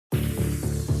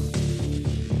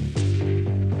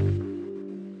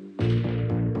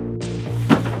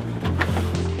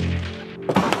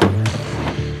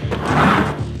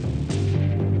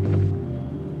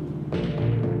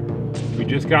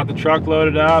got the truck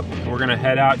loaded up. We're gonna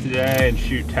head out today and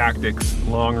shoot tactics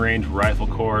long-range rifle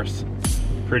course.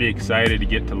 Pretty excited to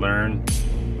get to learn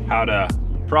how to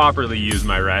properly use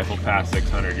my rifle past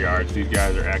 600 yards. These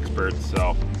guys are experts,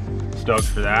 so stoked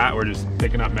for that. We're just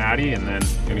picking up Maddie and then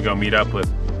gonna go meet up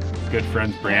with good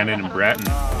friends Brandon and Brett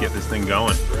and get this thing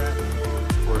going.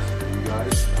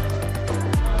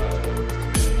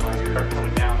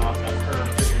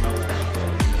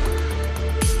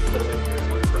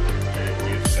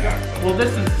 Well, this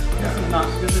isn't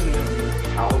going to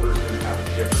be calibers going to have a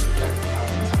different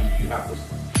effect. You have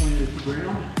to point it at the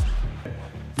ground.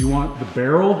 You want the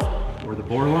barrel or the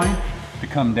bore line to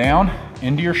come down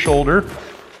into your shoulder,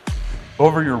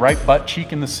 over your right butt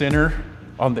cheek in the center,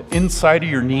 on the inside of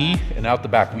your knee and out the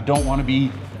back. We don't want to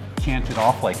be canted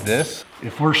off like this.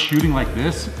 If we're shooting like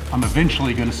this, I'm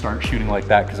eventually going to start shooting like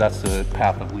that because that's the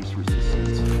path of least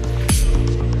resistance.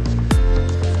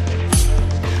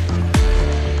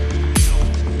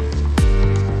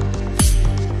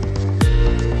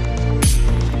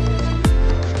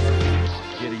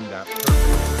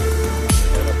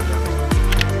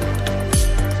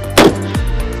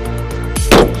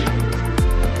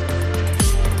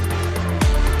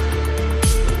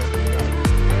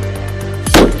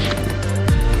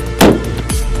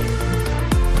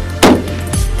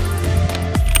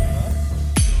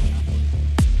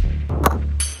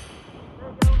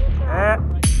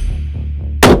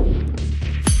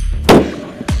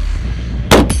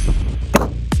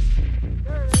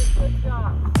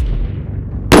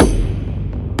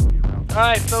 All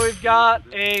right, so we've got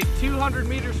a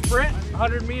 200-meter sprint,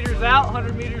 100 meters out,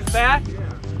 100 meters back.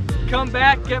 Come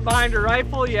back, get behind your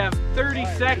rifle. You have 30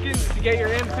 seconds to get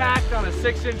your impact on a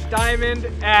 6-inch diamond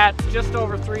at just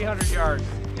over 300 yards.